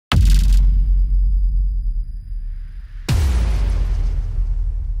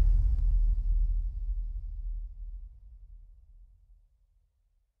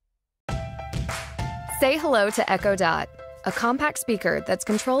Say hello to Echo Dot, a compact speaker that's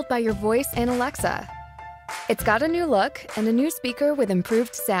controlled by your voice and Alexa. It's got a new look and a new speaker with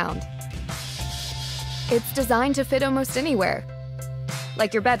improved sound. It's designed to fit almost anywhere,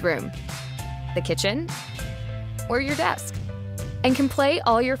 like your bedroom, the kitchen, or your desk, and can play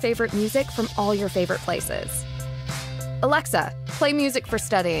all your favorite music from all your favorite places. Alexa, play music for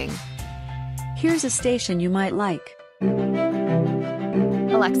studying. Here's a station you might like.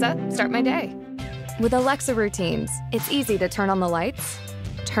 Alexa, start my day. With Alexa routines, it's easy to turn on the lights,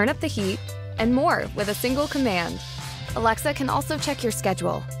 turn up the heat, and more with a single command. Alexa can also check your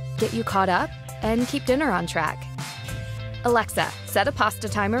schedule, get you caught up, and keep dinner on track. Alexa, set a pasta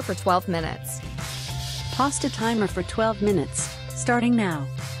timer for 12 minutes. Pasta timer for 12 minutes, starting now.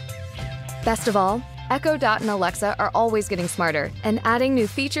 Best of all, Echo Dot and Alexa are always getting smarter and adding new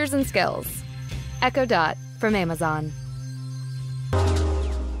features and skills. Echo Dot from Amazon.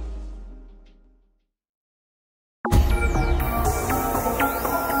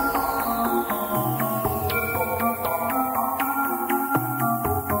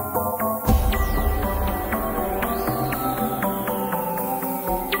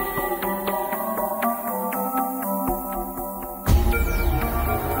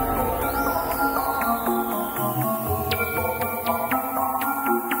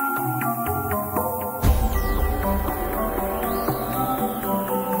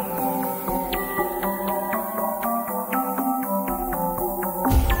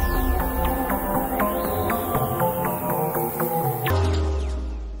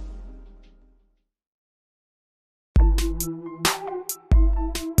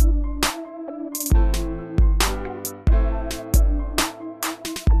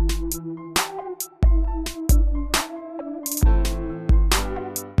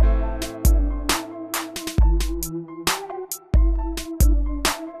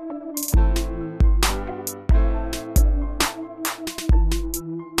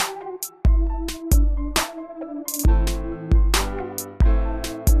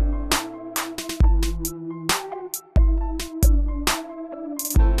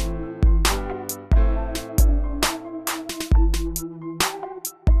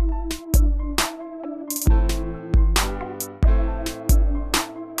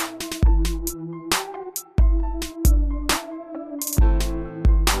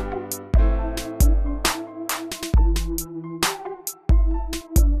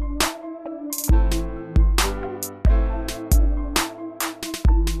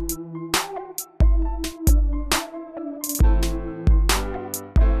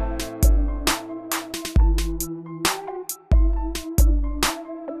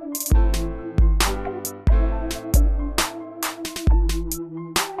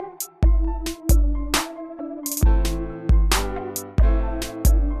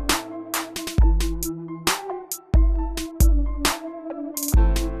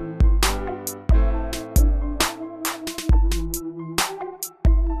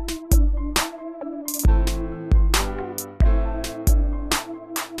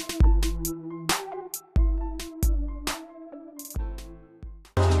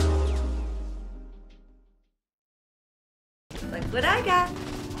 Look what I got.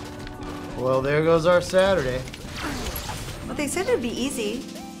 Well, there goes our Saturday. Well, they said it'd be easy.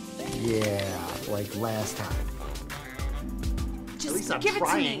 Yeah, like last time. Just At least I'm give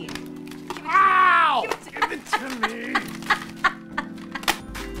trying. it to me. Ow! Give it to me!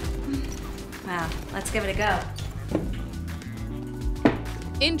 Wow, let's give it a go.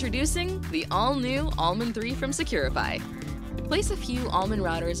 Introducing the all-new Almond 3 from Securify. Place a few Almond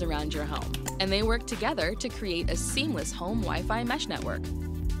routers around your home, and they work together to create a seamless home Wi-Fi mesh network,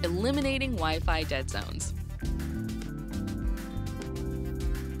 eliminating Wi-Fi dead zones.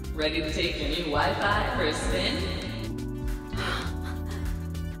 Ready to take your new Wi-Fi for a spin?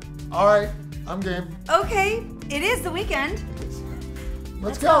 All right, I'm game. Okay, it is the weekend.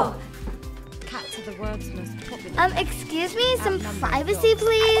 Let's go. Cats are the world's most popular. Excuse me, some privacy,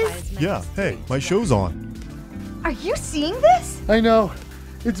 please? Yeah, hey, my show's on. Are you seeing this? I know.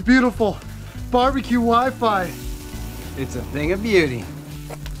 It's beautiful. Barbecue Wi-Fi. It's a thing of beauty.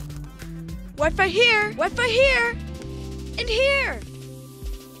 Wi-Fi here, Wi-Fi here, and here,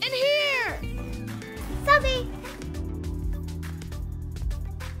 and here. Subby.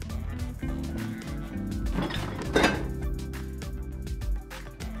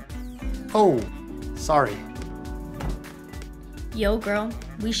 Oh, sorry. Yo, girl,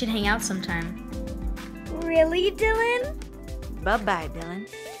 we should hang out sometime. Really, Dylan? Bye-bye, Dylan.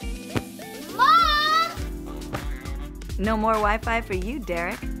 Mom! No more Wi-Fi for you,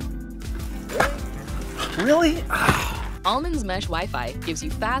 Derek. Really? Almond's Mesh Wi-Fi gives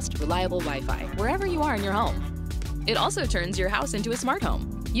you fast, reliable Wi-Fi wherever you are in your home. It also turns your house into a smart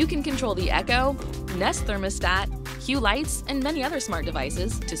home. You can control the Echo, Nest thermostat, Hue lights, and many other smart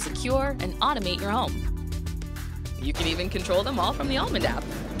devices to secure and automate your home. You can even control them all from the Almond app.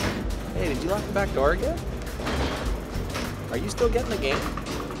 Hey, did you lock the back door again? Are you still getting the game?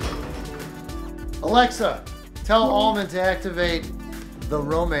 Alexa, tell Almond to activate the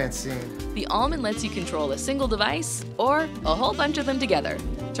romance scene. The Almond lets you control a single device or a whole bunch of them together,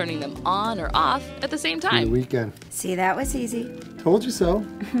 turning them on or off at the same time. The weekend. See, that was easy. Told you so.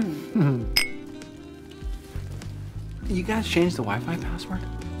 You guys changed the Wi-Fi password?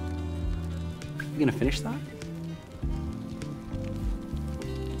 You gonna finish that?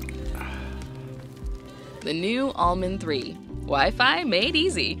 The new Almond 3. Wi-Fi made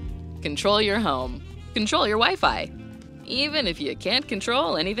easy. Control your home. Control your Wi-Fi. Even if you can't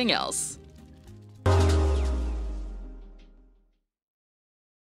control anything else.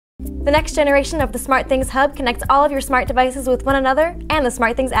 The next generation of the SmartThings Hub connects all of your smart devices with one another and the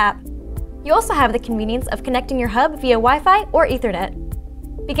SmartThings app. You also have the convenience of connecting your hub via Wi-Fi or Ethernet.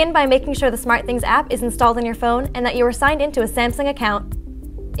 Begin by making sure the SmartThings app is installed on your phone and that you are signed into a Samsung account.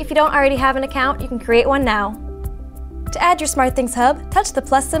 If you don't already have an account, you can create one now. To add your SmartThings Hub, touch the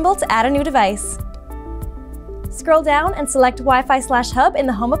plus symbol to add a new device. Scroll down and select Wi-Fi/Hub in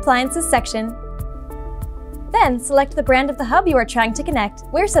the Home Appliances section. Then select the brand of the hub you are trying to connect.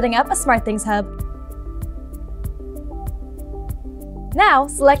 We're setting up a SmartThings Hub. Now,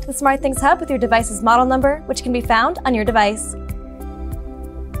 select the SmartThings Hub with your device's model number, which can be found on your device.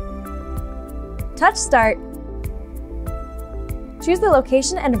 Touch Start. Choose the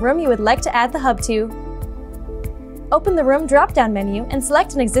location and room you would like to add the hub to. Open the Room drop-down menu and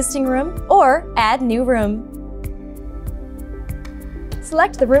select an existing room or Add New Room.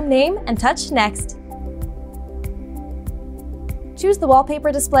 Select the room name and touch Next. Choose the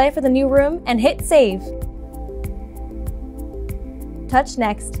wallpaper display for the new room and hit Save. Touch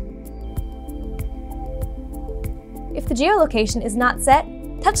Next. If the geolocation is not set,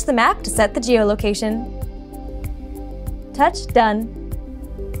 touch the map to set the geolocation. Touch Done.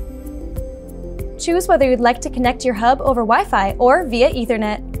 Choose whether you'd like to connect your hub over Wi-Fi or via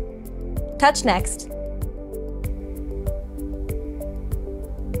Ethernet. Touch Next.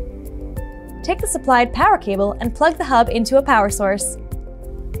 Take the supplied power cable and plug the hub into a power source.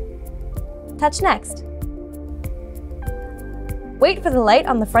 Touch Next. Wait for the light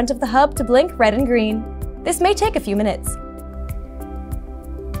on the front of the hub to blink red and green. This may take a few minutes.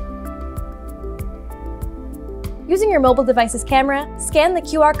 Using your mobile device's camera, scan the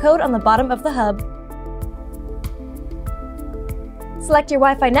QR code on the bottom of the hub. Select your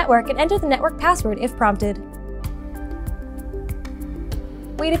Wi-Fi network and enter the network password if prompted.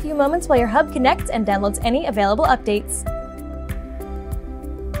 Wait a few moments while your hub connects and downloads any available updates.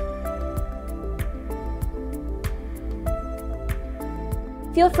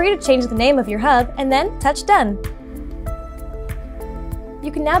 Feel free to change the name of your hub and then touch Done.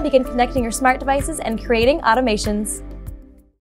 You can now begin connecting your smart devices and creating automations.